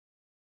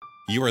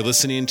You are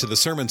listening to the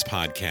Sermons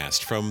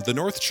Podcast from the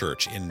North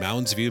Church in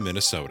Mounds View,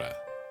 Minnesota.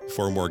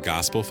 For more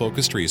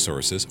gospel-focused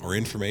resources or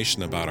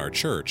information about our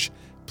church,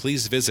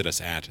 please visit us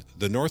at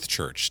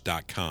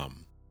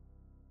thenorthchurch.com.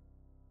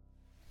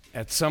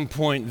 At some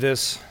point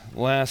this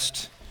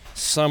last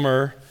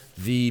summer,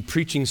 the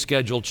preaching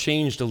schedule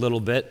changed a little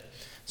bit,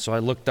 so I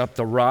looked up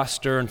the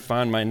roster and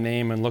found my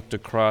name and looked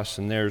across,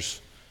 and there's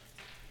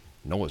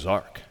Noah's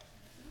Ark.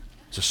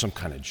 Is this some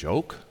kind of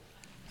joke?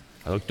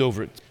 I looked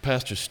over at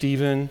Pastor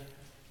Stephen.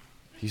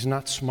 He's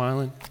not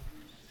smiling.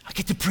 I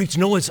get to preach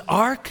Noah's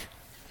Ark?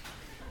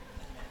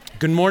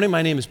 Good morning,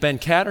 my name is Ben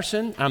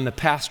Katterson. I'm the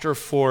pastor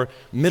for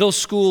middle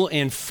school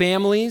and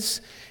families,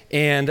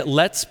 and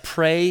let's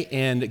pray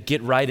and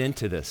get right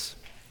into this.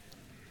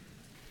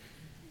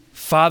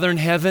 Father in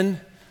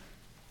heaven,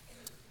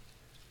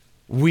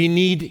 we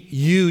need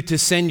you to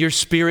send your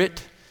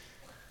Spirit.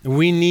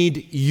 We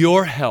need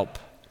your help.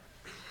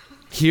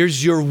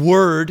 Here's your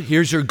word,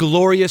 here's your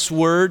glorious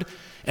word,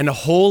 and a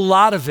whole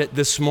lot of it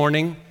this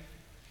morning.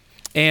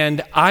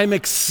 And I'm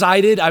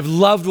excited. I've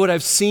loved what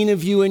I've seen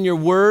of you in your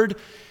word,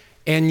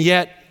 and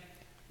yet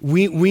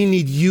we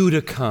need you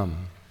to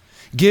come.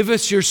 Give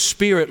us your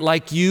Spirit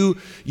like you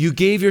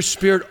gave your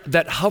Spirit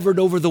that hovered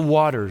over the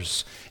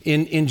waters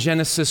in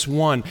Genesis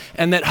 1,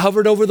 and that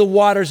hovered over the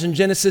waters in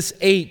Genesis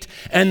 8,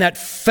 and that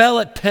fell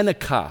at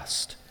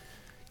Pentecost.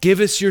 Give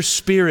us your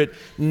Spirit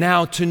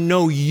now to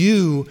know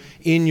you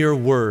in your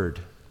word.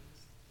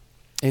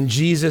 In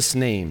Jesus'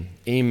 name,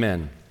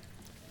 amen.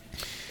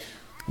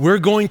 We're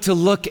going to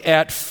look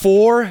at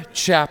 4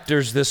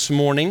 chapters this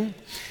morning,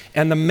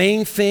 and the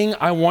main thing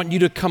I want you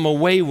to come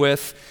away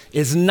with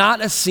is not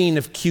a scene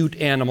of cute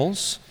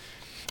animals.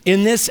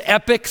 In this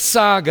epic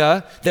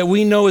saga that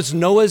we know as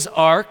Noah's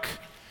Ark,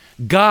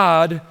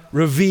 God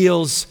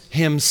reveals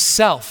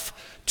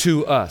himself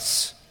to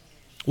us.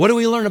 What do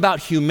we learn about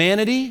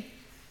humanity?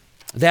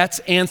 That's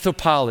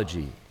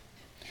anthropology.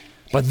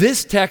 But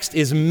this text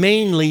is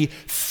mainly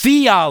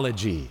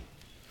theology.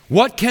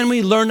 What can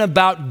we learn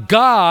about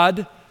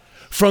God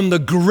from the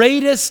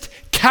greatest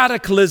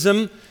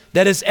cataclysm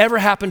that has ever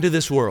happened to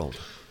this world?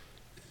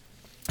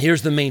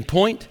 Here's the main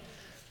point.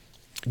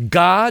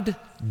 God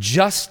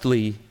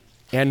justly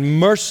and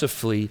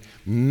mercifully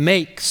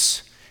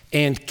makes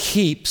and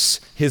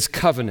keeps his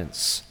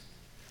covenants.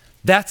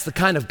 That's the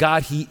kind of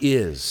God he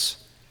is.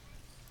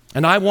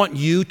 And I want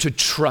you to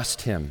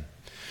trust him.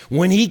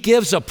 When he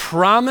gives a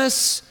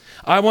promise,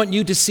 I want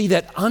you to see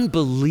that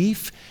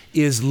unbelief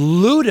is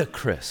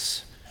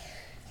ludicrous.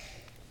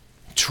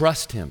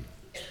 Trust him.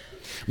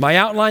 My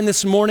outline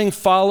this morning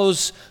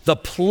follows the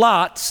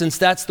plot, since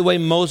that's the way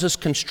Moses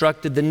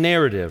constructed the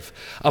narrative.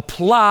 A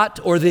plot,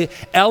 or the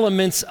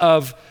elements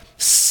of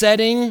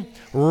setting,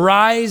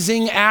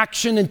 rising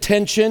action and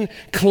tension,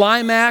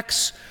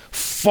 climax,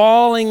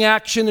 falling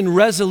action and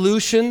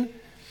resolution.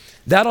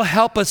 That'll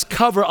help us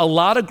cover a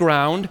lot of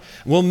ground.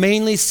 We'll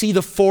mainly see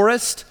the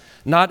forest,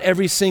 not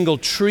every single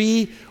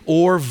tree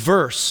or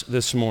verse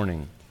this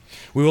morning.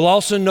 We will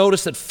also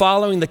notice that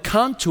following the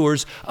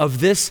contours of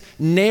this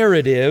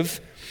narrative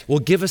will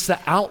give us the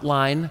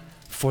outline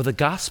for the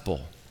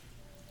gospel.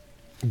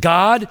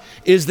 God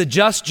is the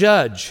just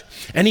judge,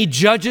 and he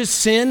judges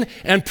sin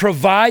and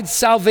provides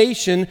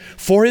salvation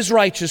for his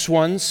righteous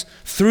ones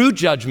through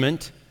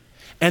judgment,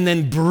 and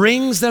then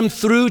brings them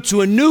through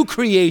to a new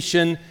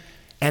creation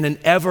and an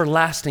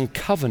everlasting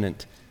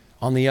covenant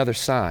on the other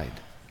side.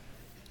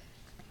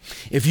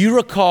 If you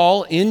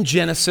recall, in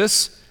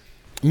Genesis,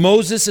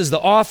 Moses is the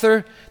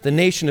author, the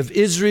nation of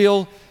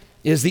Israel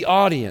is the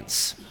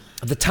audience.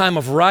 At the time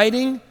of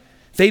writing,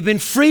 they've been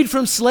freed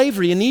from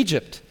slavery in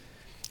Egypt,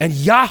 and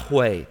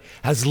Yahweh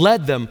has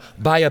led them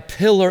by a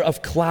pillar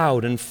of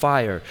cloud and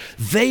fire.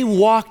 They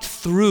walked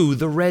through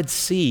the Red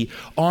Sea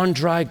on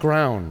dry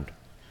ground.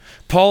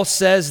 Paul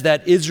says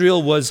that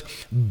Israel was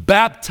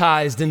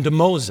baptized into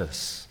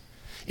Moses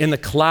in the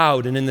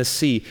cloud and in the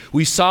sea.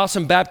 We saw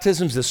some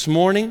baptisms this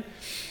morning.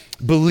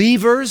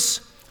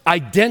 Believers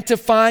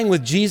identifying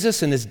with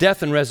Jesus in his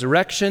death and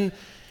resurrection.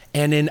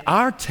 And in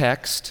our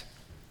text,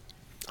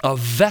 a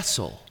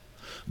vessel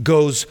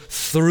goes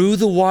through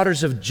the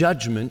waters of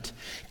judgment,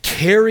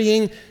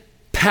 carrying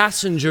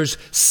passengers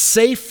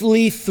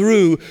safely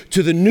through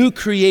to the new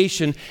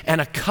creation and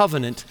a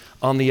covenant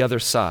on the other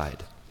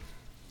side.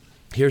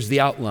 Here's the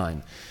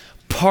outline.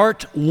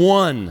 Part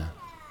 1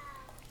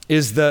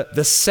 is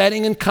the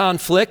setting and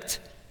conflict,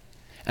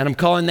 and I'm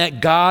calling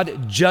that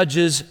God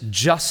judges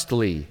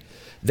justly.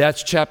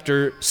 That's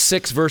chapter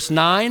 6, verse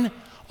 9,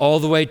 all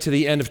the way to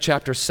the end of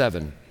chapter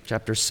 7,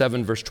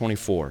 verse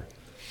 24.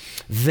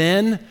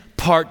 Then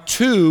part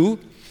 2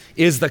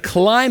 is the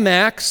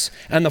climax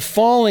and the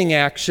falling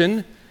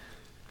action.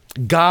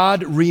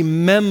 God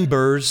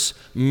remembers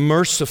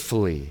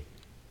mercifully.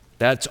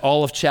 That's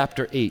all of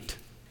chapter 8.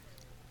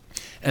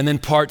 And then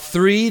part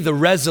 3, the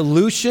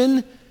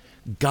resolution,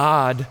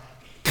 God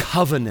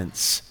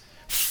covenants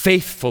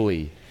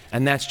faithfully.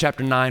 And that's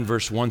chapter 9,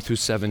 verse 1 through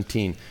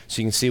 17.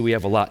 So you can see we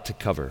have a lot to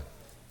cover.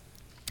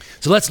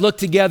 So let's look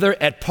together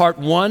at part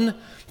 1,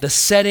 the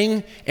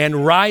setting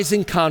and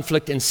rising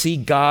conflict and see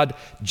God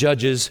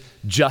judges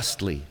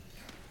justly.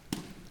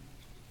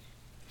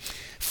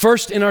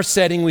 First, in our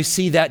setting, we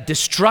see that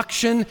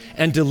destruction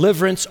and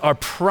deliverance are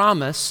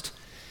promised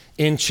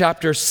in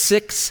chapter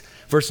 6,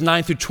 verse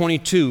 9 through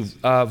 22.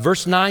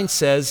 Verse 9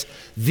 says,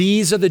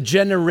 "These are the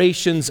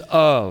generations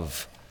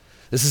of."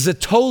 This is a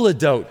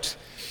toledot.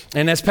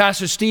 And as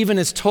Pastor Stephen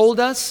has told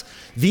us,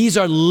 these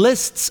are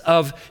lists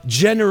of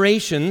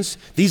generations.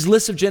 These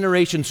lists of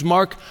generations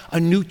mark a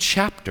new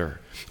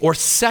chapter or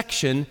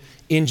section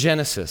in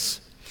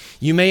Genesis.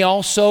 You may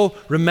also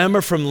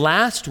remember from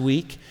last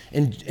week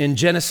in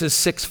Genesis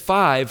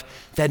 6:5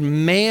 that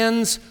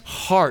man's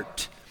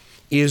heart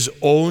is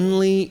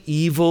only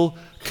evil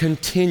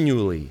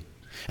continually.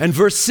 And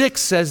verse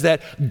 6 says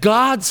that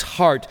God's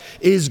heart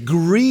is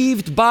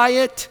grieved by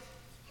it,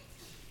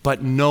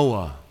 but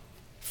Noah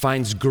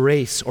finds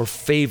grace or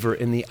favor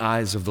in the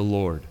eyes of the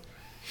Lord.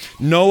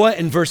 Noah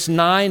in verse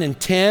 9 and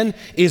 10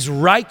 is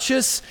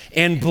righteous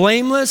and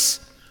blameless.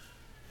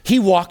 He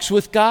walks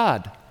with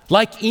God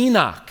like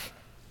Enoch.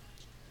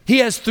 He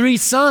has 3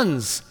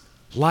 sons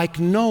like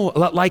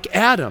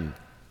Adam.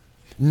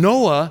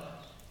 Noah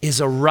is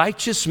a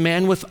righteous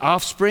man with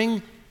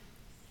offspring.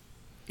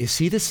 Is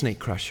he the snake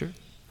crusher?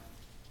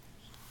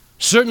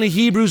 Certainly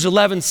Hebrews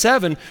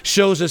 11:7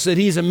 shows us that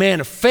he's a man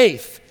of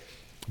faith.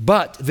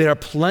 But there are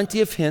plenty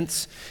of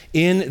hints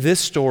in this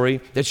story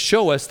that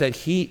show us that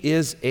he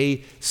is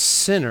a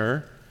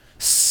sinner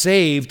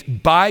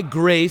saved by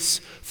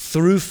grace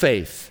through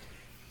faith.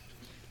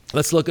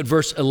 Let's look at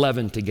verse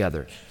 11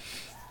 together.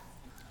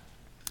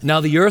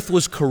 "Now the earth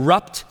was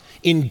corrupt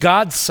in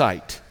God's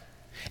sight,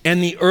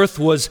 and the earth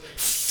was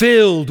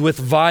filled with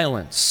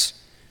violence.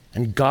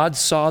 And God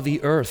saw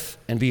the earth,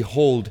 and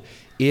behold,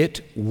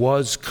 it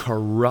was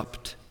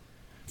corrupt,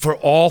 for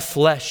all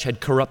flesh had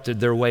corrupted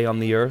their way on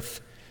the earth.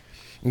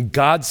 And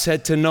God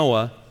said to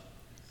Noah,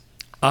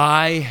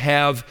 I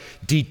have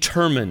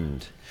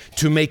determined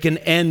to make an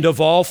end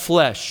of all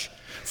flesh,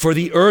 for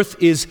the earth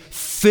is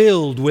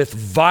filled with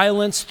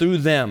violence through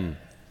them.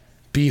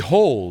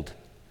 Behold,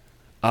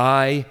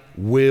 I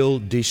will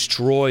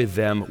destroy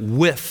them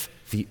with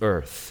the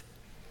earth."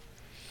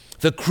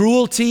 The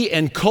cruelty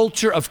and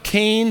culture of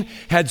Cain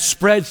had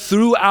spread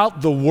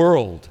throughout the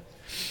world.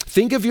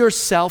 Think of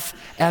yourself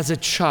as a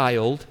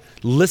child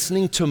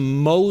listening to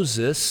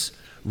Moses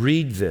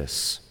read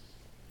this.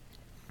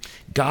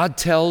 God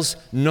tells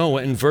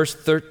Noah in verse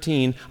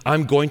 13,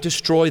 I'm going to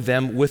destroy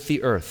them with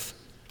the earth.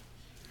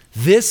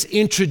 This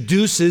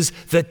introduces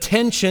the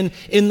tension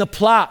in the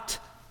plot.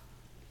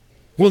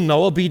 Will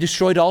Noah be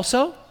destroyed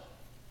also?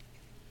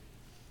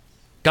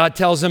 God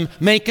tells him,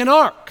 make an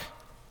ark.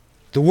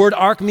 The word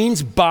ark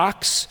means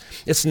box.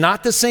 It's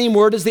not the same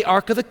word as the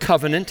Ark of the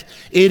Covenant.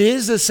 It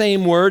is the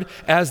same word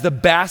as the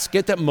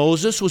basket that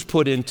Moses was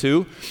put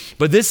into.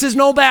 But this is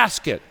no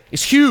basket.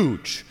 It's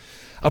huge.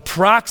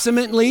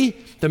 Approximately,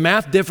 the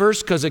math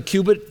differs because a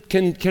cubit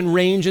can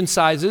range in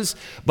sizes,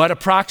 but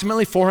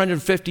approximately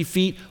 450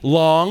 feet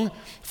long.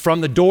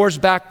 From the doors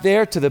back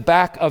there to the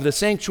back of the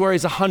sanctuary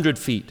is 100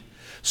 feet.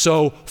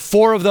 So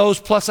 4 of those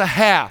plus a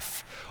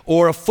half,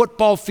 or a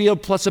football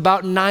field plus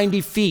about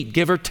 90 feet,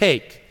 give or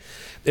take.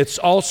 It's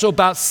also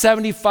about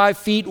 75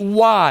 feet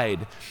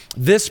wide.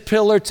 This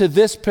pillar to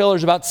this pillar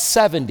is about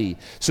 70,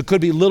 so it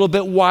could be a little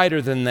bit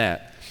wider than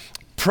that.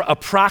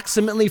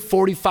 Approximately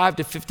 45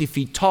 to 50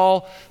 feet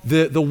tall.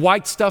 The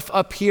white stuff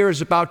up here is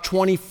about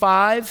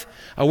 25.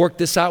 I worked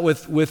this out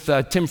with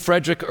Tim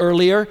Frederick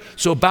earlier,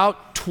 so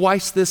about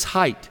twice this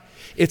height.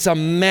 It's a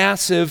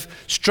massive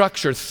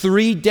structure,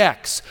 3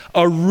 decks,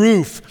 a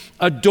roof,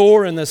 a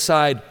door in the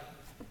side.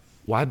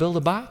 Why build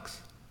a box?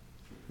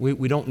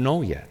 We don't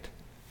know yet.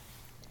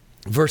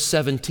 Verse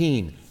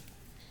 17,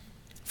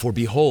 for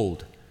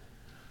behold,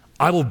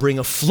 I will bring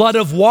a flood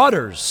of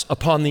waters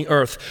upon the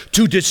earth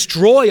to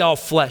destroy all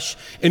flesh,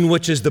 in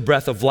which is the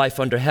breath of life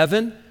under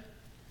heaven.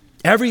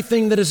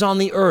 Everything that is on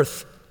the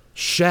earth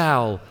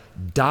shall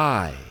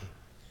die,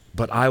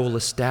 but I will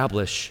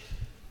establish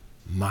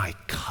my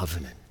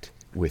covenant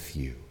with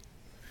you.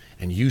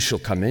 And you shall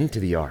come into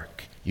the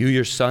ark, you,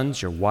 your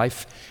sons, your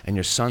wife, and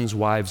your sons'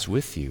 wives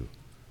with you.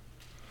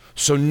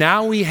 So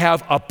now we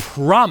have a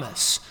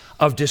promise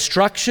of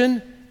destruction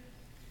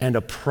and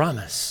a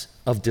promise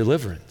of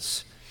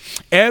deliverance.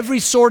 Every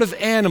sort of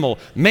animal,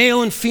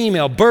 male and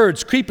female,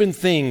 birds, creeping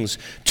things,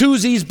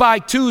 twosies by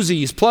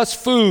twosies, plus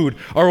food,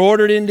 are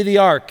ordered into the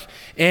ark.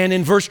 And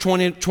in verse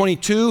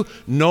 22,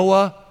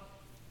 Noah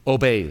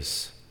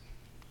obeys.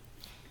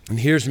 And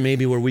here's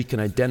maybe where we can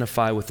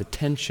identify with the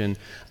tension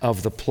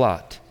of the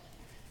plot.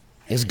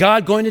 Is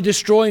God going to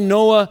destroy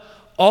Noah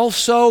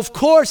also? Of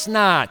course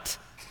not.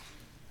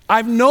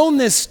 I've known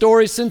this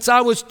story since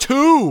I was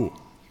 2.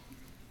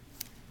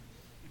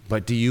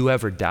 But do you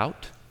ever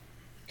doubt?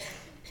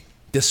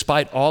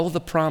 Despite all of the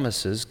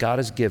promises God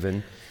has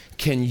given,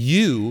 can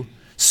you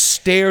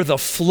stare the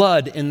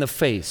flood in the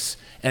face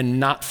and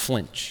not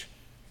flinch?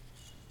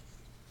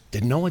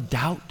 Did Noah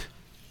doubt?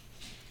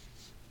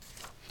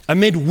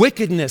 amid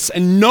wickedness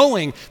and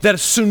knowing that a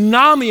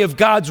tsunami of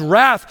God's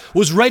wrath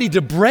was ready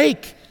to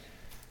break,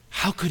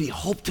 how could he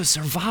hope to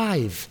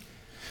survive?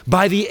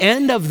 By the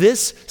end of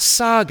this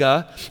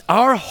saga,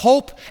 our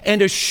hope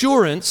and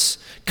assurance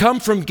come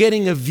from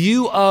getting a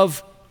view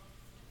of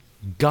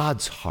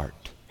God's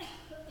heart.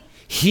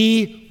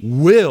 He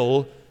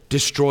will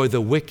destroy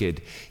the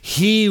wicked.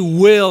 He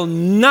will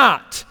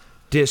not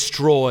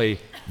destroy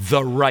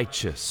the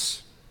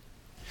righteous.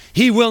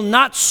 He will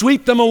not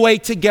sweep them away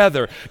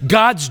together.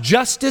 God's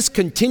justice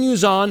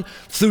continues on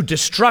through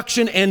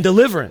destruction and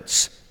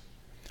deliverance.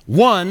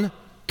 One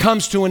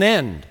comes to an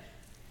end.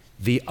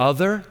 The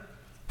other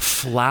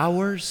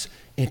flowers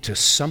into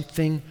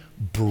something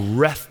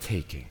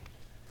breathtaking.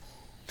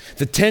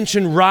 The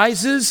tension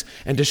rises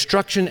and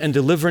destruction and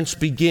deliverance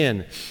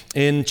begin.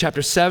 In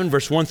chapter 7,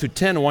 verse 1 through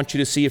 10, I want you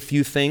to see a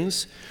few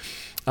things.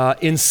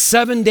 In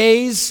 7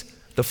 days,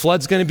 the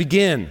flood's going to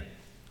begin.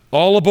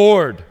 All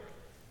aboard.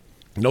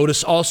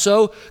 Notice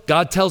also,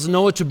 God tells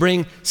Noah to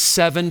bring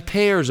 7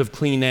 pairs of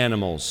clean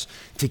animals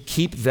to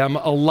keep them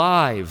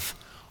alive.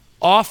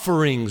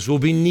 Offerings will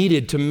be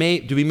needed to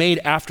be made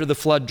after the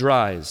flood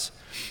dries.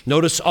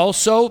 Notice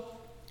also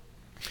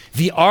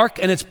the ark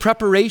and its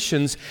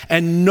preparations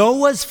and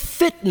Noah's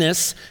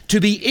fitness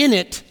to be in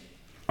it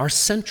are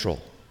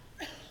central.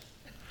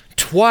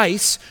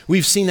 Twice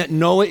we've seen that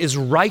Noah is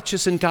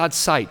righteous in God's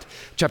sight.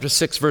 Chapter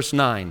 6, verse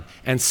 9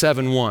 and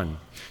 7:1.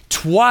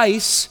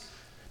 Twice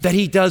that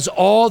he does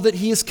all that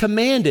he is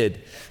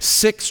commanded.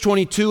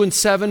 6:22 and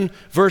 7,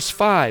 verse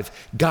 5.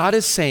 God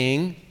is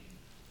saying,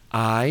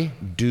 I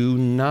do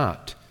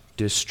not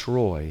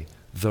destroy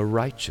the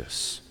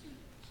righteous.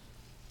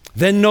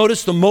 Then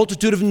notice the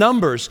multitude of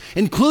numbers,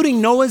 including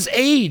Noah's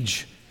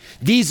age.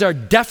 These are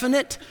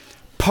definite,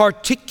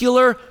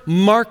 particular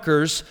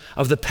markers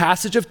of the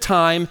passage of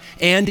time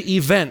and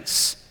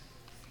events.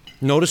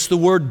 Notice the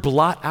word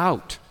blot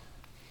out.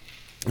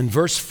 In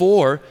verse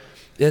 4,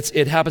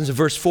 it happens in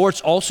verse 4.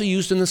 It's also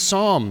used in the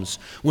Psalms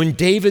when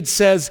David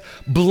says,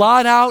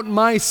 blot out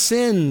my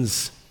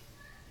sins.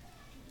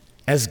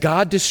 As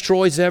God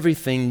destroys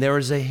everything, there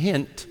is a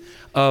hint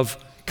of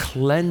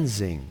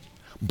cleansing,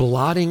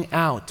 blotting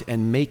out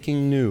and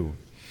making new.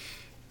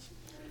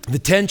 The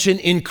tension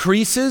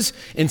increases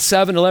in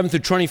 7:11 through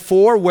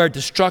 24, where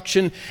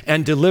destruction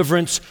and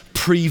deliverance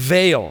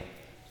prevail.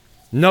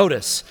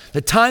 Notice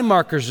the time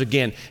markers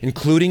again,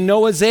 including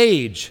Noah's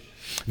age.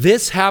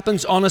 This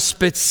happens on a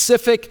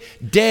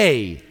specific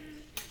day.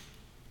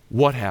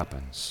 What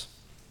happens?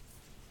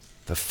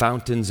 The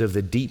fountains of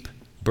the deep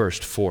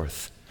burst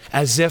forth,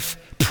 as if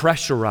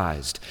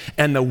pressurized,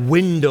 and the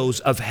windows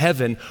of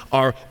heaven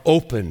are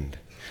opened.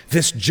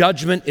 This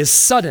judgment is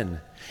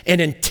sudden and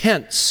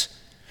intense.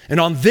 And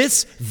on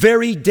this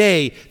very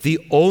day, the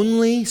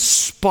only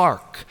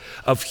spark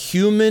of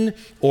human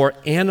or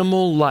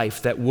animal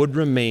life that would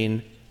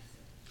remain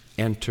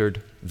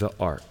entered the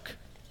ark.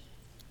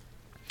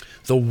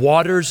 The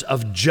waters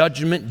of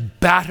judgment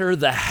batter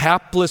the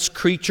hapless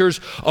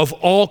creatures of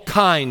all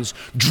kinds,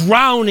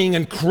 drowning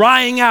and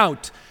crying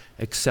out,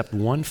 except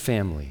one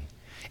family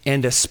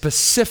and a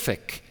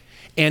specific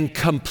and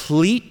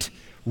complete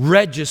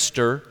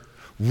register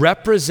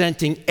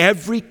representing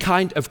every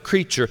kind of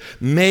creature,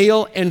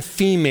 male and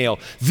female.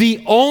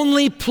 The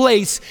only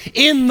place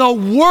in the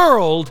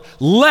world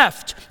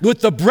left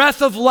with the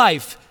breath of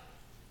life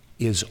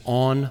is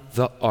on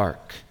the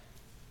ark.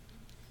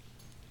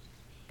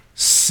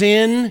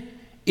 Sin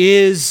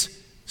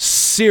is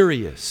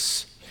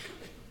serious.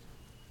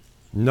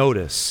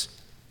 Notice,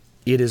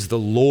 it is the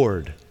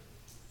Lord,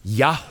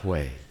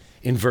 Yahweh,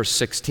 in verse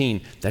 16,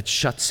 that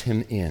shuts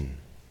him in.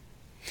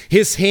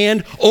 His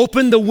hand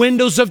opened the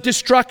windows of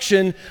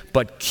destruction,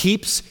 but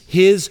keeps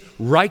his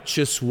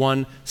righteous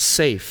one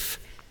safe.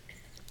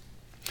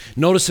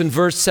 Notice in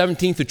verse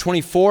 17 through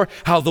 24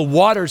 how the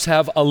waters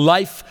have a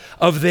life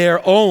of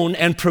their own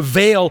and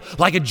prevail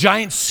like a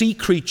giant sea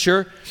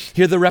creature.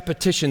 Hear the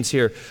repetitions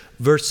here.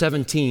 Verse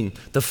 17,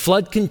 the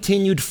flood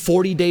continued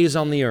 40 days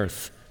on the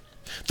earth.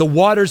 The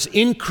waters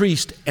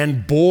increased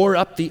and bore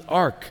up the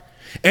ark,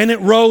 and it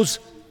rose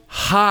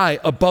high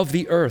above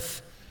the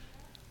earth.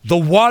 The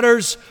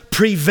waters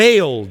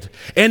prevailed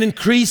and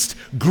increased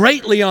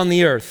greatly on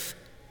the earth,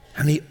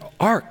 and the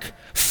ark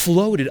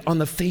floated on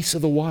the face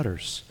of the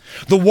waters.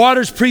 The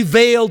waters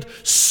prevailed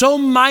so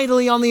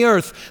mightily on the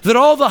earth that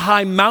all the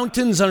high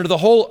mountains under the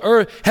whole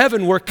earth,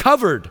 heaven were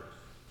covered.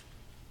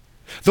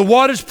 The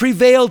waters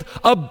prevailed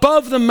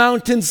above the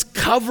mountains,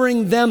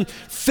 covering them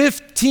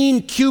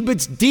 15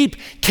 cubits deep.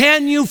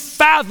 Can you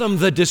fathom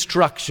the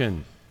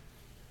destruction?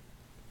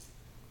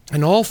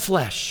 And all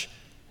flesh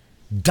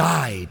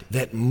died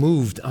that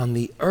moved on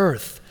the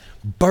earth.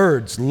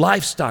 Birds,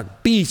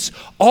 livestock, beasts,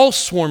 all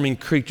swarming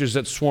creatures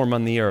that swarm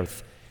on the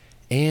earth,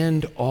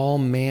 and all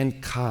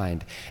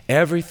mankind,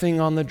 everything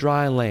on the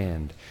dry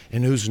land,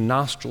 in whose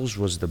nostrils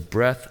was the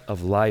breath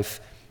of life,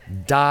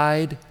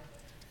 died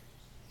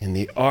in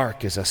the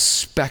ark as a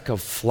speck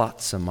of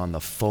flotsam on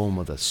the foam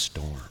of the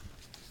storm.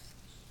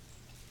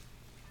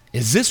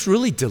 Is this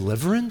really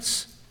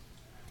deliverance?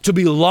 to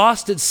be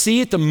lost at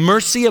sea at the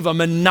mercy of a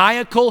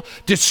maniacal,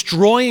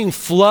 destroying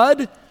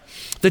flood.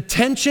 The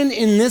tension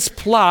in this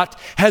plot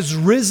has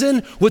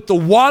risen with the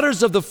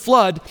waters of the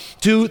flood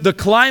to the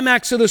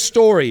climax of the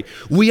story.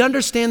 We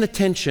understand the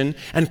tension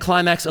and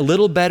climax a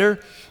little better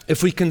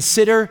if we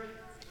consider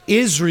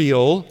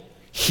Israel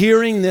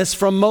hearing this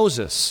from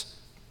Moses.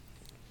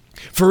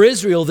 For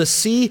Israel, the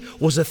sea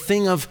was a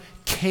thing of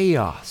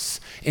chaos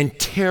and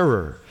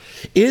terror.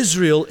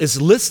 Israel is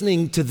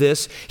listening to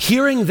this,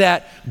 hearing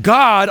that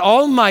God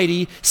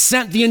Almighty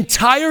sent the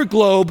entire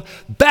globe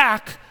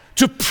back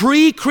to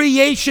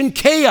pre-creation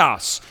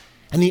chaos,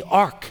 and the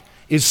ark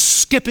is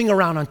skipping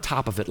around on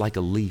top of it like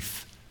a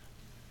leaf.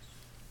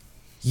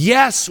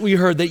 Yes, we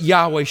heard that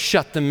Yahweh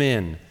shut them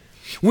in.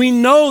 We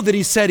know that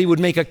he said he would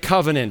make a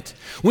covenant.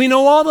 We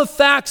know all the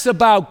facts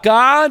about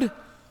God.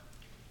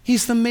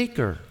 He's the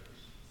maker.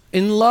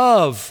 In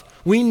love,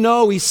 we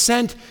know he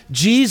sent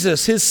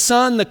Jesus, his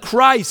son, the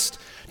Christ,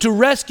 to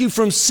rescue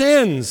from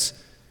sins.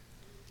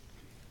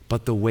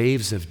 But the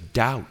waves of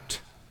doubt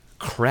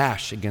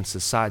crash against the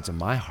sides of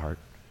my heart.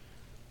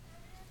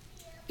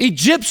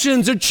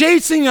 Egyptians are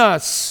chasing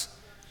us.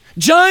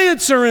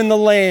 Giants are in the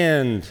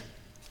land.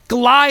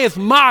 Goliath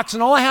mocks,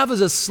 and all I have is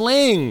a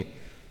sling.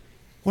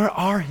 Where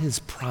are his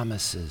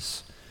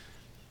promises?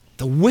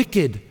 The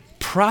wicked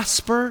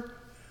prosper,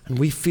 and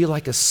we feel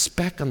like a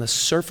speck on the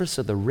surface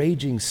of the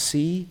raging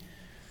sea.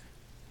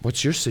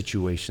 What's your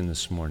situation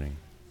this morning?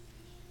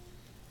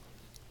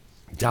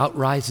 Doubt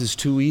rises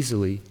too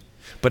easily.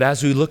 But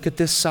as we look at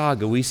this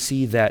saga, we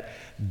see that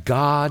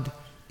God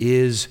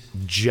is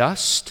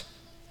just.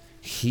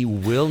 He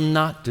will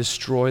not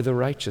destroy the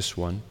righteous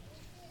one.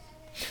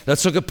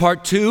 Let's look at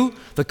part 2,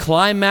 the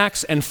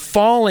climax and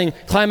falling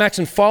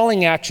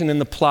action in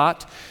the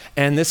plot.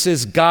 And this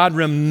is God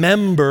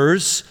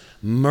remembers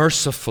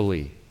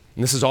mercifully.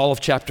 And this is all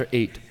of chapter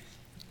 8.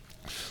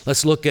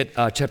 Let's look at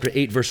chapter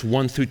 8, verse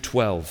 1 through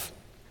 12.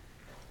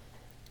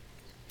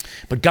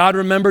 But God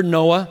remembered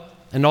Noah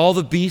and all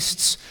the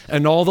beasts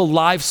and all the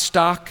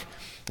livestock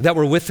that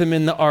were with him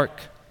in the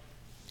ark.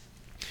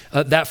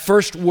 That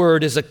first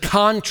word is a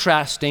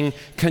contrasting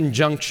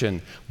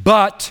conjunction.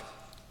 But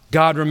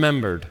God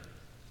remembered.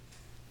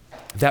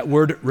 That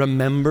word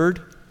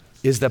remembered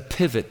is the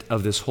pivot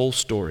of this whole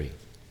story.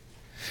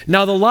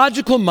 Now, the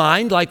logical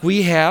mind, like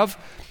we have,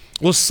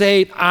 will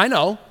say, I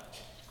know.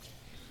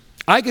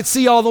 I could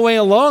see all the way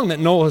along that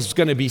Noah's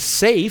going to be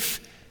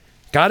safe.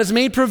 God has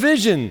made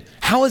provision.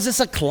 How is this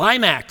a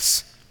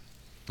climax?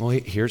 Well,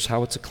 here's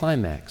how it's a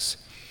climax.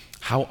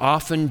 How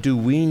often do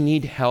we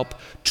need help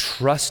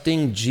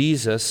trusting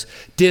Jesus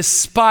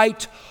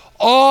despite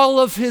all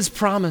of his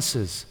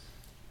promises?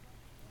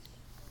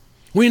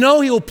 We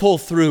know he will pull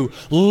through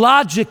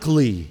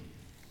logically,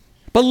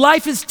 but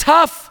life is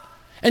tough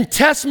and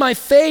tests my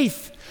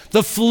faith.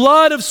 The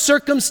flood of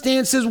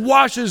circumstances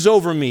washes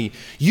over me.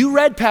 You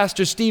read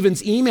Pastor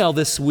Stephen's email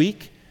this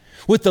week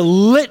with the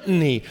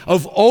litany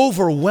of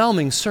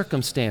overwhelming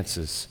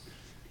circumstances.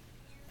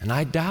 And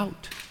I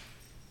doubt.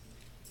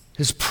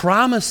 His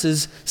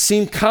promises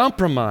seem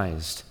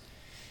compromised.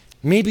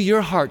 Maybe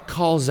your heart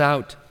calls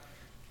out,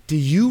 do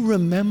you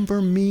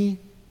remember me?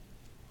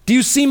 Do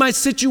you see my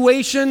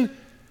situation?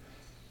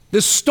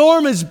 The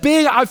storm is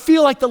big. I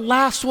feel like the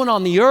last one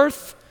on the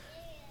earth.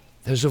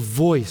 There's a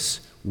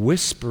voice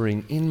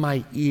whispering in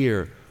my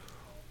ear,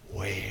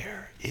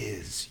 where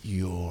is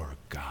your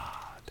God?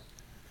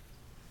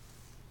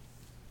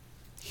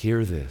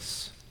 Hear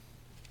this.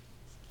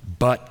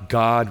 But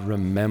God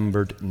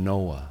remembered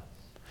Noah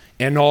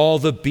and all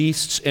the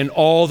beasts and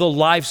all the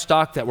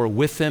livestock that were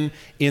with him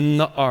in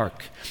the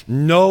ark.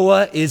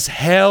 Noah is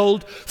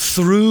held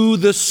through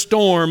the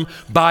storm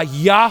by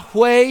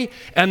Yahweh,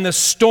 and the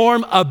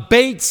storm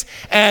abates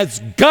as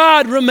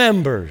God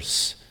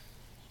remembers.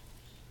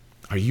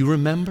 Are you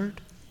remembered?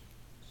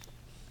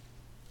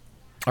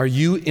 Are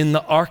you in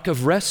the ark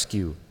of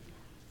rescue?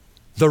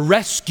 The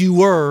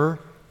rescuer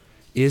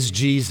is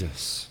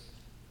Jesus.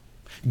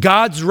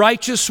 God's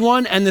righteous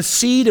one and the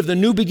seed of the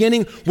new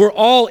beginning were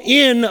all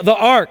in the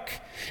ark.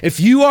 If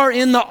you are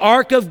in the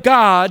ark of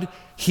God,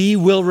 he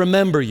will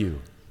remember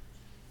you.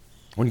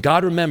 When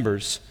God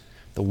remembers,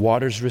 the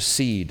waters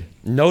recede.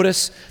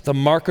 Notice the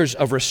markers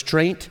of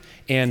restraint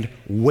and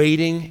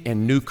waiting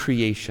and new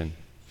creation.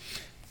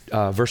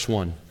 Verse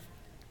 1.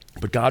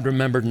 But God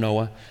remembered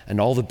Noah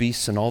and all the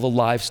beasts and all the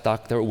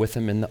livestock that were with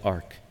him in the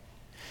ark.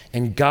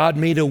 And God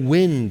made a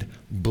wind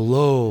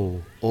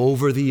blow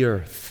over the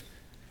earth,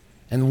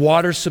 and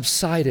water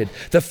subsided.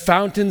 The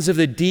fountains of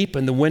the deep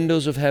and the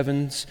windows of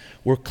heavens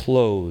were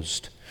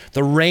closed.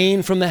 The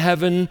rain from the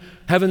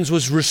heavens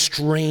was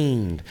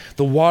restrained.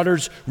 The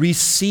waters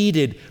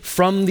receded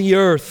from the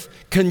earth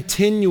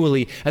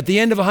continually. At the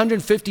end of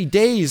 150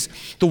 days,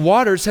 the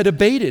waters had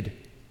abated.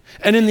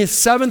 And in the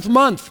 7th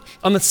month,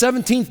 on the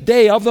 17th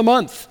day of the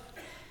month,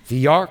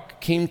 the ark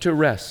came to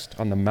rest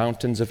on the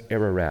mountains of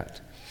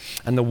Ararat.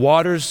 And the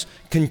waters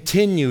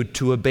continued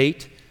to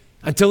abate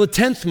until the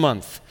 10th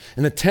month.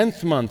 In the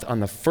 10th month,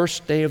 on the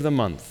first day of the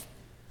month,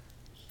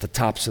 the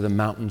tops of the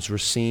mountains were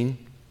seen.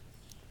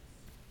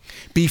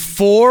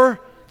 Before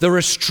the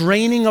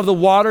restraining of the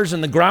waters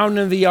and the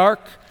grounding of the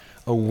ark,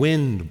 a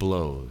wind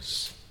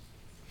blows.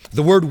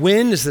 The word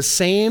wind is the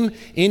same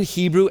in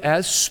Hebrew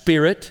as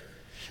spirit.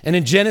 And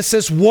in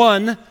Genesis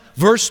 1,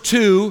 verse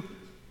 2,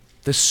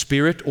 the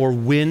spirit or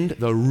wind,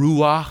 the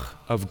ruach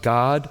of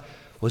God,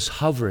 was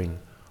hovering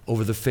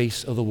over the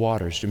face of the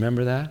waters. Do you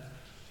remember that?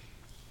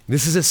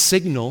 This is a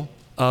signal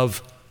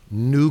of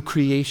new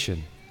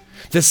creation.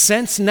 The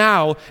sense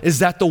now is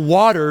that the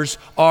waters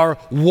are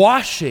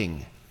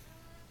washing.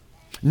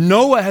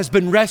 Noah has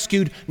been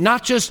rescued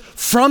not just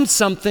from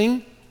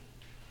something,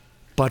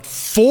 but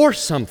for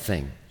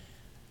something.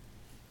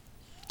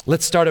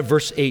 Let's start at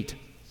verse 8.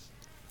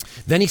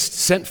 Then he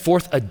sent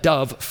forth a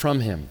dove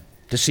from him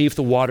to see if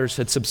the waters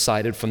had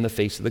subsided from the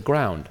face of the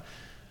ground.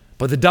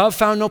 But the dove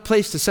found no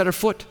place to set her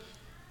foot,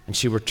 and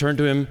she returned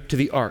to him to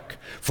the ark,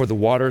 for the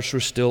waters were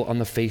still on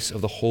the face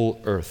of the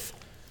whole earth.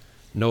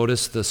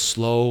 Notice the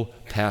slow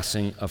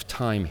passing of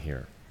time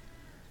here.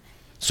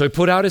 So he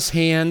put out his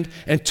hand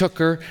and took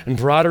her and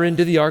brought her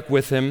into the ark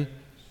with him.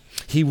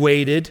 He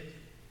waited,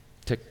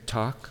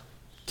 tick-tock,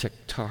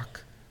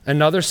 tick-tock,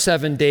 another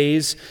 7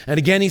 days. And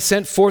again he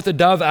sent forth a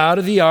dove out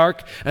of the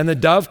ark, and the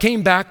dove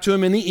came back to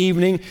him in the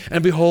evening,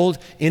 and behold,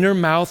 in her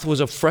mouth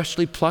was a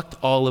freshly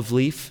plucked olive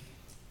leaf.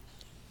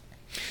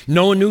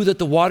 Noah knew that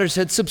the waters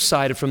had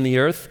subsided from the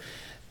earth.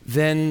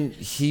 Then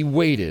he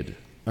waited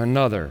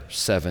another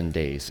 7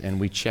 days, and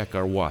we check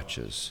our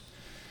watches,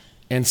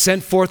 and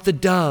sent forth the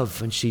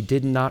dove, and she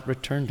did not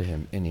return to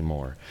him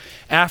anymore.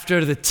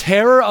 After the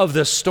terror of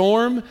the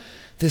storm,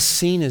 this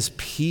scene is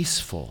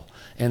peaceful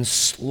and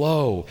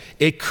slow.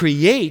 It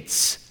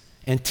creates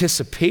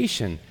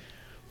anticipation.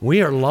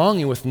 We are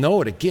longing with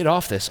Noah to get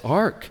off this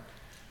ark.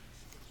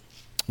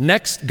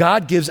 Next,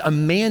 God gives a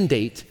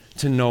mandate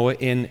to Noah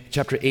in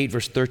chapter 8,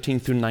 verse 13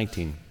 through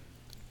 19.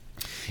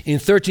 In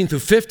 13 through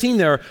 15,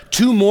 there are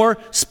two more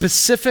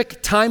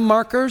specific time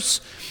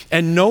markers,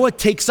 and Noah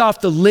takes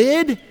off the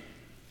lid,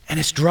 and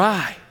it's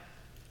dry.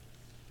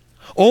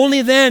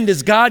 Only then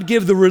does God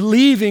give the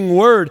relieving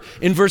word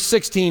in verse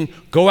 16,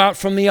 go out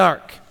from the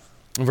ark.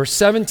 In verse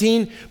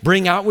 17,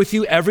 bring out with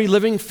you every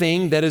living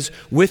thing that is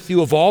with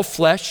you of all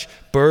flesh,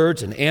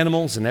 birds and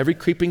animals and every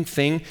creeping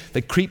thing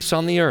that creeps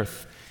on the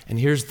earth. And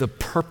here's the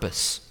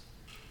purpose,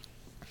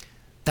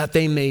 that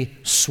they may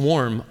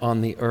swarm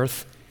on the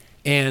earth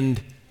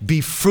and be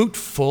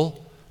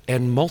fruitful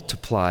and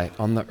multiply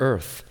on the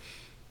earth.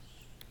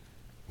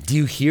 Do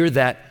you hear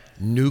that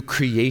new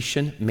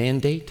creation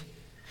mandate?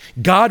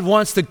 God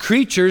wants the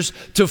creatures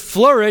to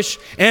flourish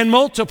and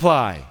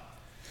multiply.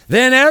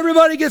 Then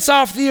everybody gets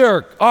off the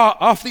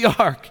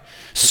ark,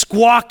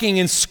 squawking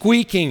and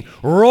squeaking,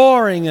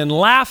 roaring and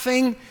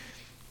laughing.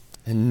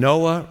 And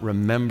Noah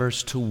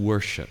remembers to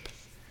worship.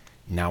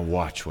 Now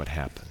watch what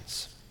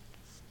happens.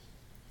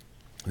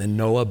 Then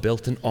Noah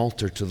built an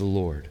altar to the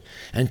Lord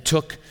and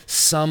took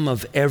some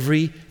of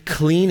every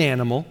clean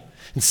animal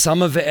and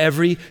some of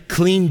every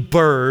clean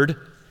bird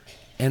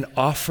and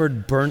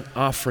offered burnt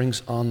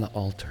offerings on the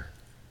altar.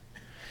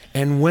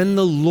 And when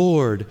the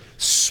Lord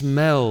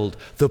smelled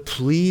the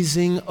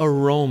pleasing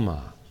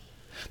aroma,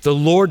 the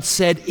Lord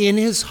said in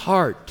his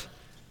heart,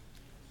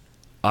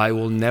 I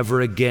will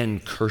never again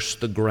curse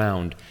the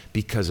ground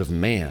because of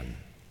man.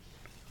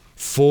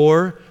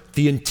 For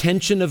the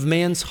intention of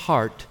man's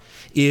heart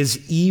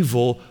is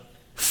evil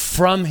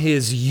from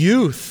his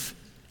youth.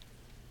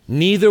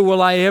 Neither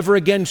will I ever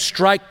again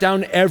strike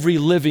down every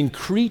living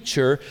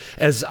creature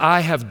as I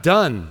have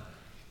done.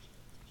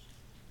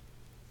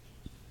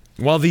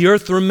 While the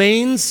earth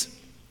remains,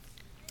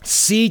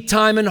 seed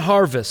time and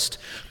harvest,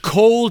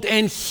 cold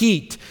and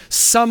heat,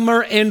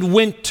 summer and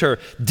winter,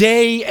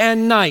 day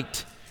and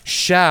night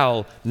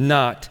shall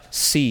not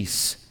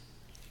cease.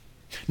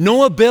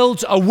 Noah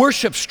builds a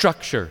worship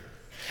structure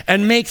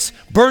and makes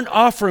burnt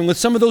offering with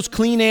some of those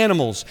clean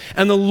animals.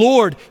 And the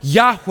Lord,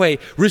 Yahweh,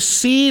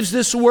 receives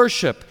this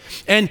worship.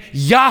 And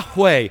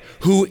Yahweh,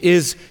 who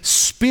is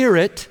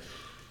spirit,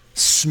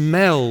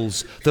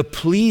 smells the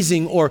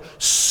pleasing or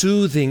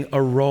soothing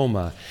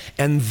aroma.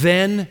 And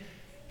then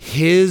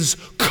his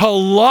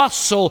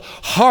colossal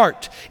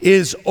heart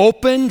is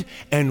opened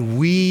and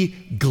we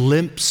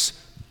glimpse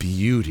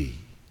beauty.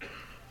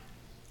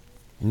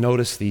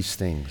 Notice these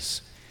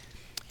things.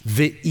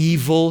 The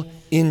evil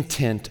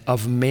intent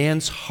of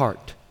man's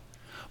heart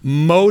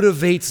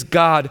motivates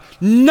God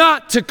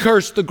not to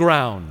curse the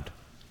ground.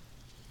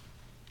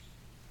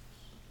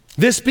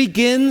 This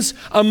begins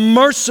a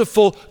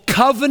merciful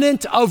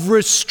covenant of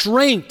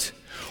restraint.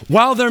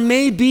 While there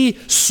may be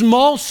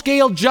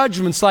small-scale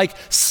judgments like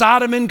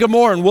Sodom and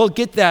Gomorrah, and we'll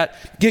get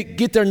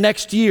there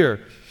next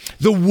year,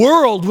 the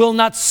world will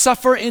not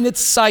suffer in its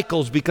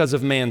cycles because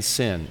of man's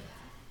sin.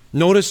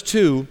 Notice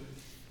too,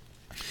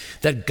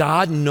 that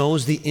God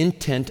knows the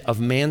intent of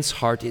man's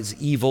heart is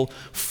evil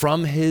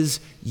from his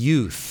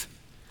youth.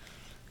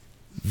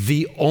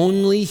 The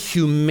only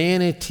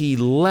humanity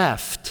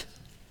left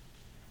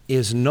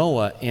is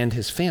Noah and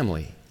his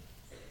family.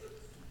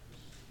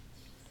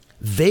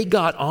 They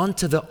got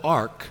onto the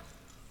ark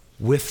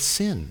with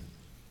sin.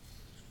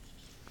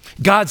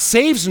 God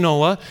saves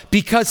Noah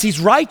because he's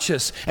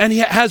righteous and he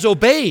has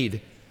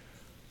obeyed.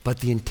 But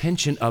the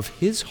intention of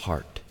his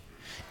heart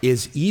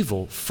is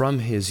evil from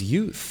his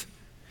youth.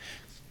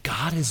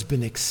 God has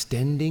been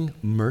extending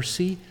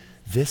mercy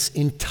this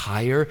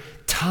entire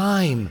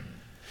time.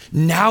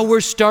 Now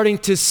we're starting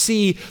to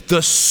see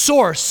the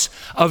source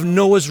of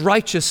Noah's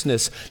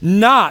righteousness.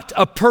 Not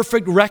a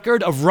perfect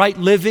record of right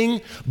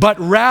living, but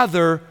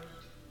rather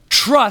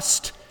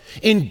trust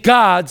in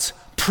God's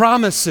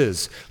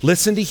promises.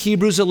 Listen to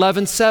Hebrews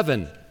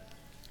 11:7.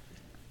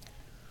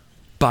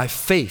 By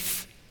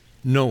faith,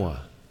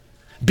 Noah,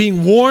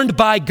 being warned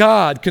by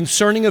God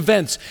concerning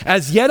events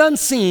as yet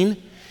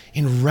unseen,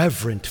 in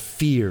reverent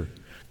fear,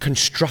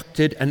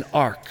 constructed an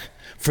ark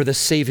for the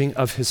saving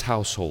of his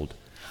household.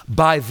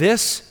 By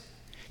this,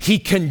 he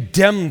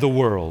condemned the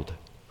world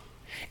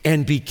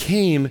and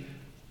became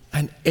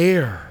an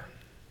heir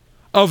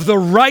of the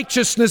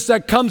righteousness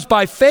that comes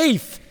by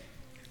faith.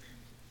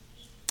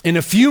 In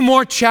a few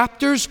more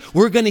chapters,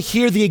 we're going to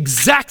hear the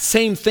exact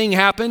same thing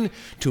happen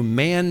to a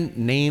man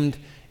named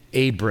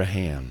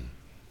Abraham,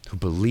 who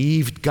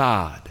believed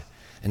God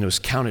and it was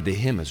counted to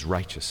him as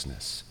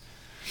righteousness.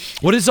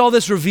 What does all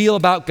this reveal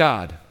about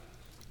God?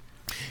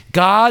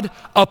 God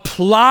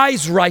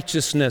applies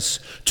righteousness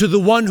to the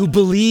one who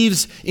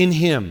believes in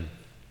him.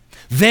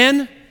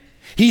 Then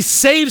he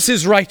saves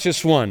his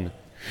righteous one,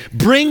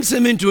 brings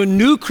him into a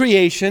new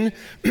creation,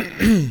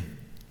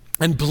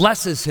 and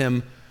blesses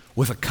him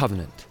with a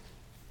covenant.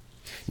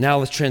 Now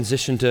let's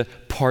transition to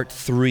part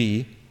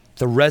 3,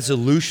 the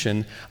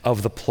resolution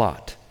of the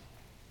plot.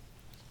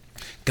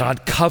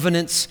 God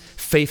covenants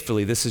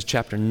faithfully. This is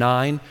chapter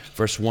 9,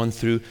 verse 1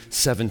 through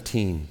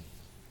 17.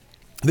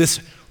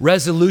 This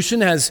resolution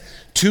has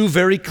 2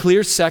 very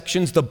clear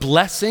sections. The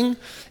blessing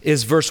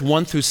is verse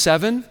 1 through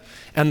 7,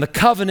 and the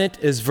covenant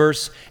is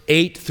verse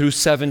 8 through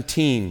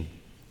 17.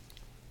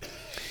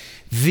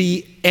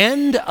 The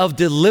end of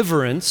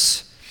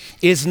deliverance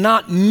is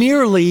not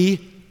merely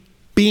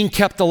being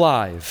kept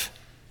alive.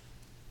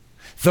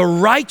 The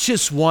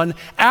righteous one,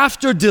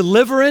 after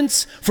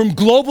deliverance from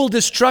global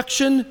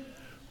destruction,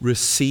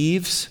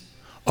 receives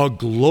a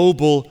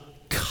global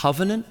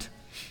covenant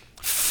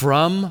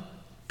from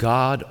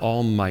God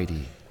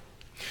Almighty.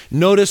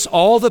 Notice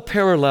all the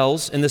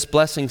parallels in this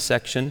blessing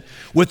section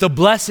with the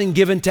blessing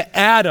given to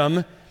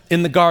Adam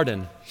in the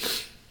garden.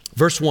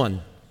 Verse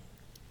 1.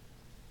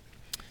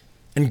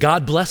 And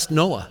God blessed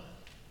Noah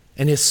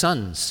and his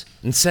sons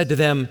and said to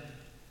them,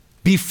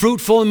 be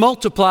fruitful and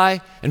multiply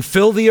and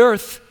fill the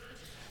earth.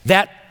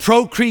 That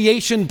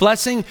procreation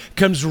blessing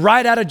comes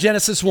right out of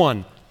Genesis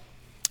 1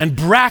 and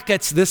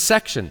brackets this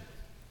section.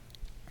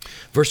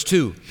 Verse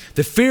 2,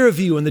 the fear of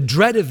you and the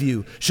dread of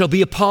you shall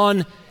be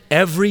upon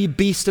every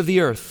beast of the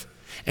earth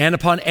and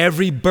upon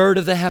every bird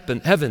of the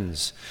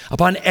heavens,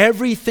 upon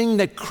everything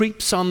that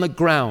creeps on the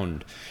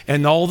ground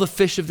and all the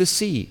fish of the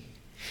sea.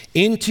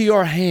 Into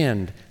your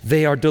hand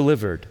they are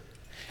delivered.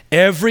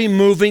 Every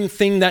moving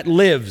thing that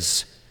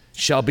lives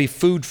shall be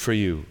food for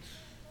you.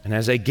 And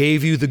as I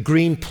gave you the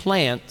green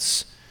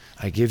plants,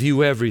 I give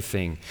you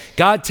everything.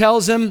 God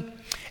tells him,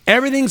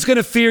 everything's going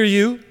to fear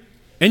you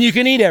and you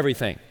can eat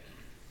everything.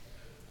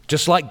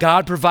 Just like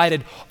God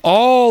provided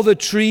all the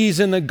trees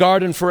in the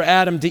garden for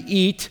Adam to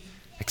eat,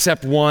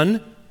 except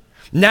one,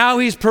 now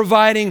he's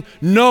providing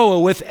Noah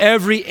with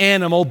every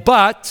animal,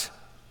 but,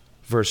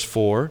 verse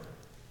 4,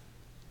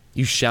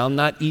 you shall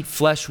not eat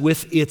flesh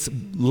with its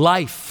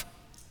life,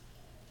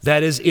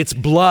 that is, its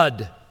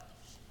blood.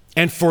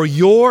 And for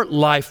your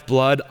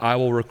lifeblood I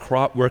will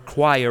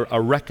require a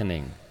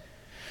reckoning.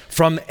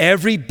 From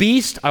every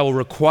beast I will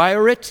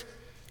require it,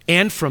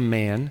 and from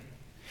man.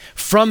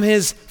 From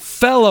his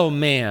fellow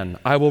man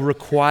I will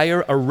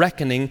require a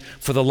reckoning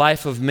for the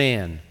life of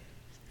man.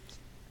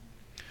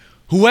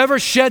 Whoever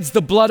sheds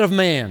the blood of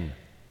man,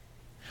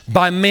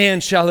 by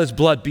man shall his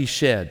blood be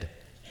shed.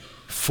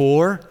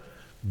 For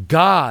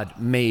God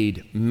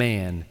made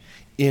man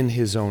in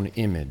his own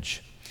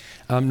image.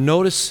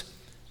 Notice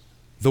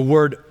the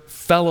word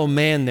fellow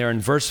man there in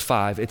verse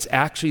 5. It's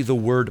actually the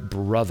word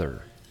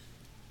brother.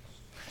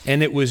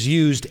 And it was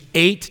used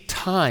 8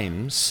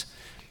 times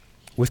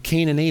with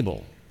Cain and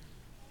Abel.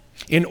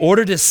 In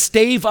order to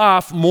stave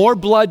off more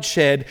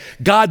bloodshed,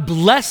 God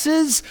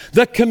blesses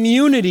the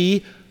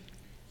community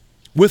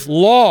with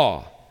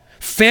law.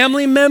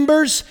 Family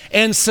members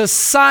and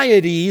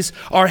societies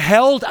are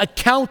held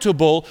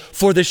accountable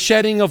for the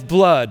shedding of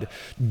blood.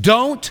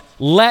 Don't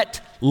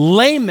let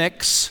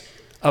Lamechs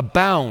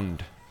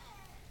abound.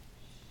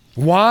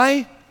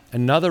 Why?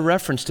 Another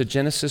reference to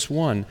Genesis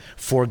 1.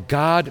 For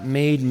God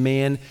made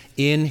man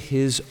in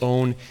his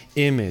own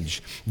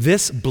image.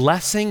 This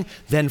blessing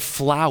then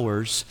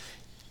flowers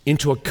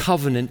into a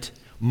covenant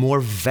more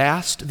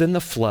vast than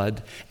the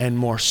flood and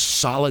more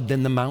solid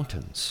than the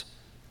mountains.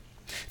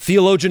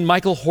 Theologian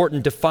Michael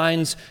Horton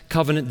defines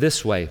covenant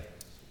this way: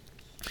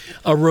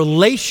 a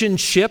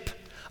relationship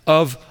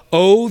of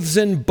oaths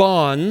and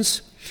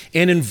bonds,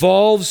 and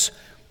involves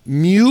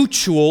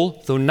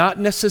mutual, though not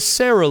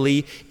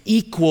necessarily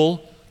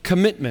equal,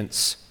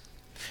 commitments.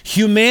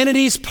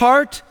 Humanity's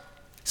part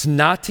It's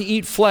not to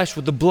eat flesh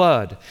with the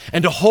blood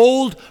and to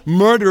hold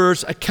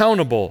murderers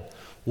accountable.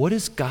 What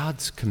is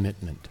God's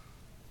commitment?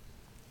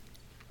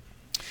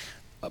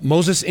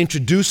 Moses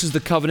introduces the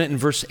covenant in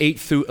verse 8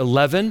 through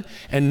 11,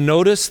 and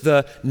notice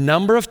the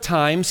number of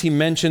times he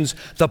mentions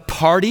the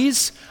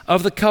parties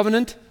of the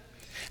covenant,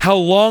 how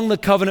long the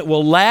covenant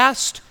will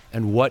last,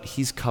 and what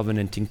he's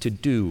covenanting to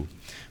do.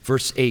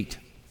 Verse 8,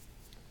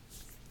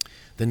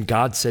 then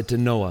God said to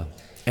Noah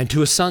and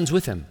to his sons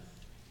with him,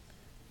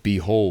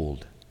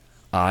 behold,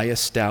 I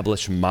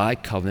establish my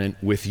covenant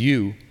with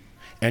you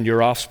and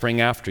your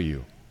offspring after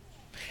you,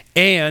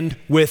 and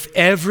with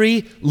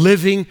every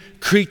living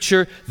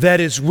creature that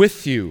is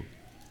with you,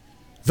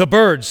 the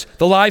birds,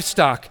 the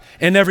livestock,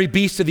 and every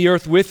beast of the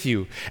earth with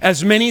you,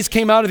 as many as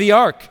came out of the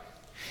ark.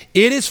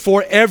 It is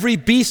for every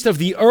beast of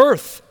the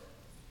earth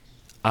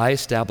I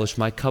establish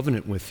my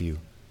covenant with you,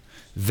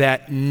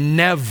 that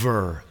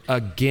never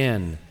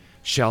again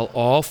shall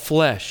all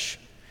flesh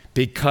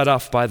be cut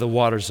off by the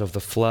waters of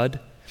the flood,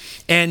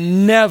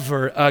 and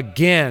never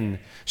again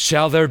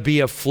shall there be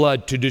a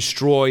flood to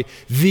destroy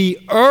the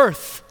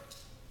earth.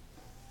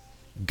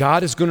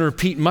 God is going to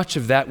repeat much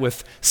of that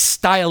with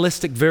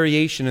stylistic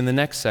variation in the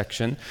next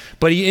section,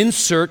 but he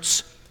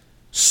inserts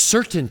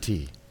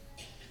certainty,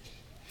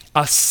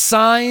 a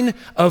sign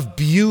of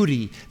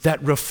beauty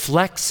that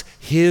reflects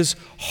his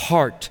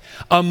heart,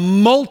 a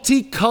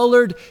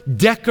multicolored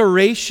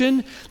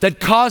decoration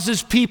that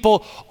causes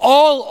people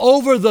all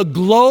over the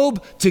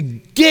globe to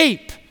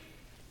gape.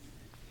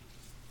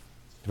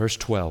 Verse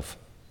 12,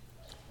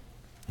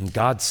 and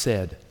God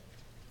said,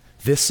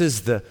 this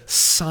is the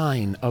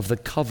sign of the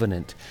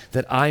covenant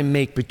that I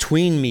make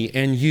between me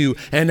and you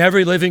and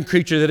every living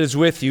creature that is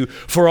with you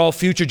for all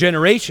future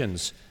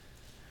generations.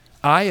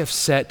 I have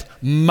set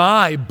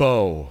my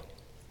bow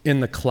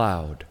in the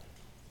cloud,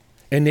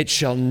 and it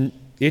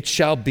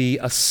shall be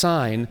a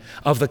sign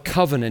of the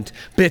covenant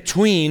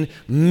between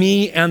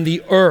me and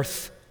the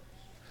earth.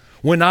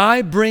 When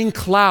I bring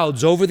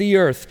clouds over the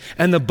earth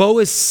and the bow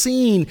is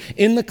seen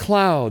in the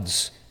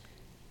clouds,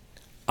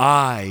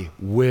 I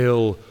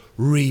will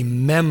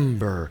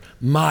remember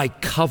my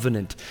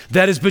covenant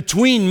that is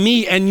between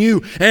me and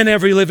you and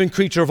every living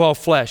creature of all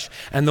flesh.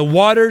 And the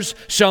waters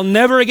shall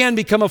never again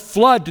become a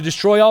flood to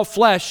destroy all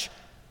flesh.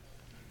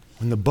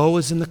 When the bow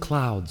is in the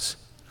clouds,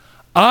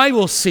 I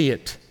will see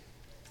it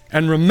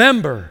and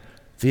remember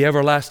the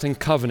everlasting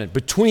covenant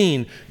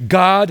between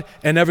God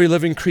and every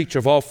living creature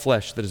of all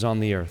flesh that is on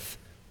the earth.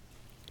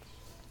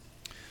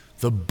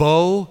 The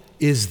bow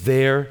is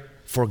there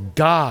for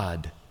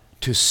God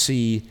to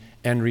see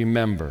and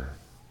remember.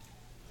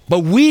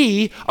 But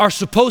we are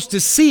supposed to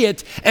see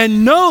it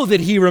and know that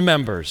he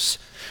remembers.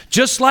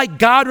 Just like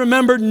God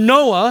remembered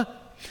Noah,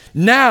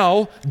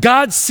 now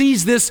God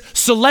sees this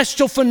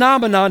celestial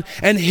phenomenon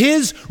and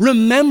his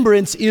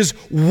remembrance is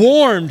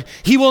warmed.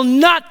 He will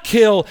not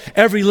kill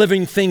every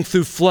living thing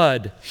through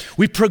flood.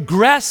 We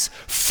progress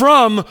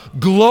from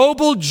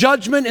global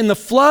judgment in the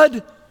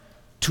flood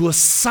to a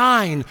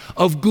sign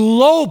of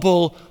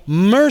global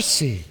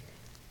mercy.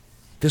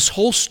 This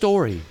whole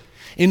story,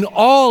 in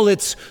all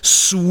its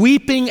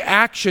sweeping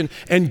action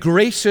and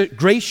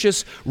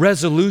gracious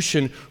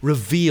resolution,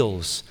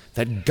 reveals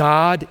that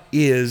God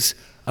is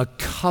a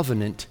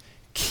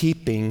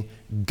covenant-keeping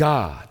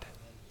God.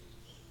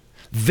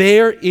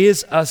 There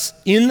is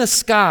in the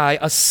sky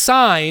a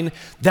sign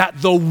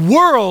that the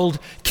world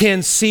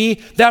can see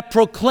that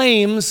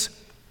proclaims,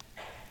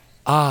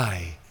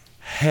 I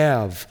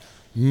have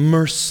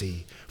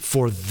mercy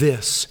for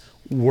this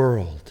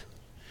world.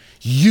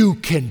 You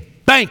can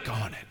bank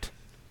on it.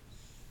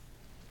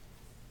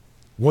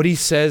 What he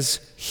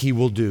says, he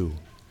will do.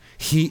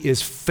 He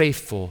is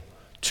faithful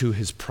to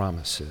his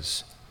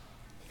promises.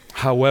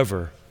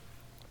 However,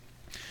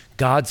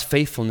 God's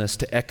faithfulness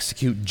to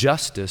execute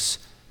justice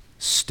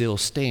still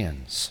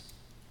stands.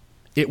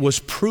 It was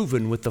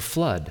proven with the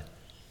flood.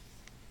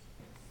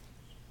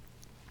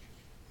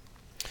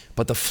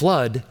 But the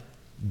flood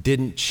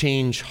didn't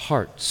change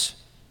hearts.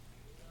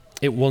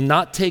 It will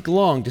not take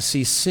long to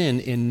see sin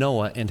in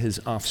Noah and his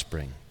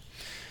offspring.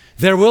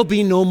 There will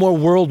be no more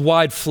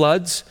worldwide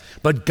floods,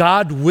 but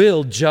God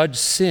will judge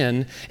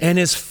sin, and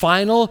his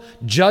final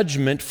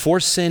judgment for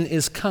sin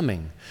is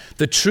coming.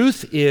 The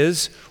truth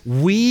is,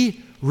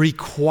 we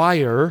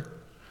require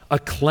a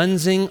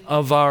cleansing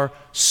of our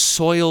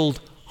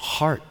soiled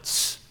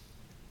hearts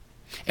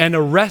and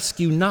a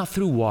rescue not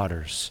through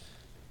waters,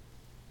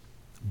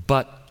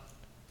 but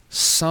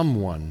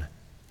someone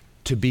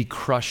to be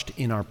crushed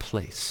in our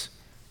place.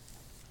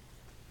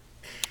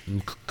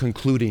 I'm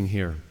concluding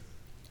here.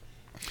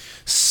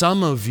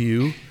 Some of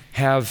you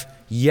have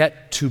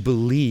yet to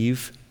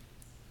believe,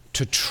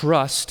 to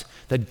trust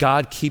that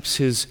God keeps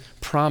his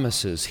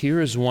promises.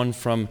 Here is one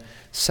from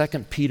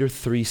 2 Peter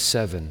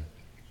 3:7.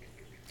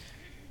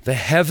 The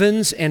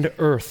heavens and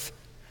earth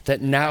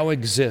that now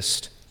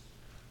exist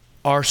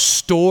are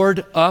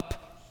stored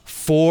up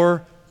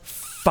for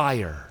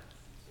fire,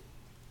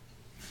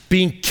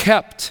 being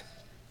kept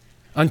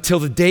until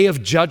the day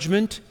of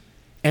judgment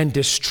and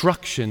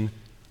destruction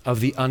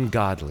of the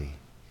ungodly.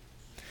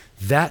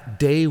 that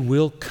day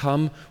will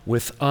come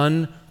with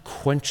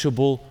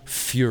unquenchable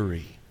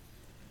fury.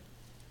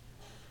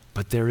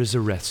 But there is a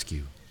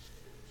rescue.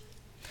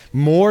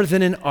 More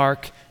than an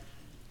ark,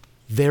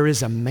 there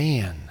is a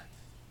man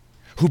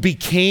who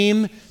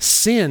became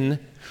sin,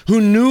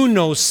 who knew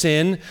no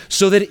sin,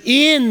 so that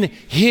in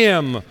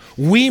him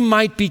we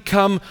might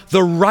become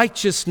the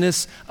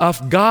righteousness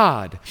of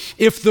God.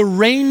 If the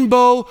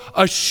rainbow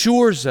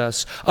assures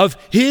us of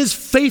his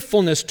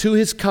faithfulness to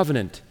his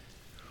covenant,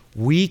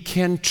 we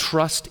can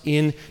trust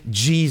in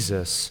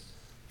Jesus,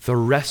 the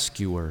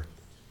rescuer,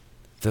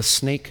 the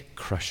snake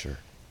crusher.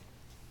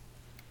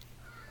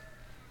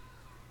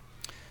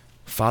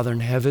 Father in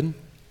heaven,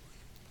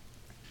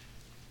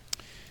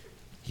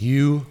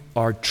 you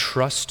are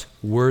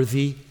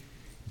trustworthy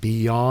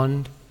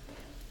beyond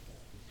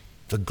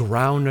the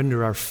ground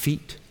under our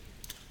feet,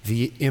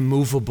 the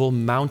immovable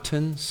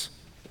mountains.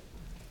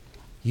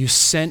 You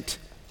sent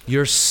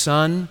your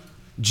Son,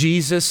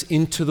 Jesus,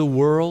 into the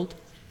world.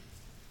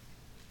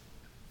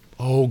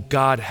 Oh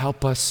God,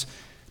 help us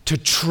to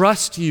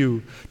trust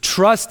you.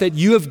 Trust that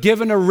you have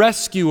given a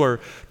rescuer.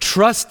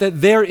 Trust that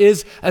there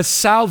is a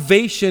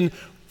salvation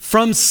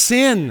from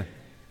sin.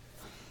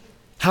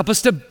 Help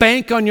us to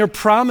bank on your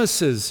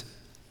promises.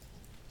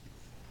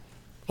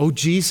 Oh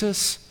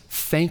Jesus,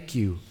 thank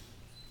you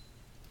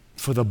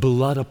for the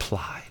blood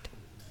applied.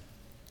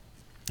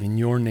 In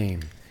your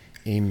name,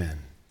 amen.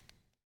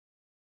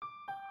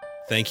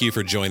 Thank you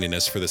for joining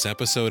us for this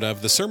episode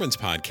of the Sermons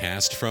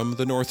Podcast from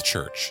the North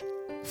Church.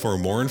 For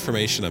more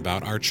information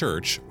about our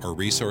church or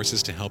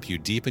resources to help you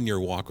deepen your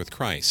walk with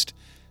Christ,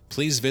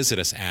 please visit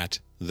us at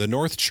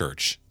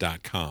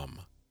thenorthchurch.com.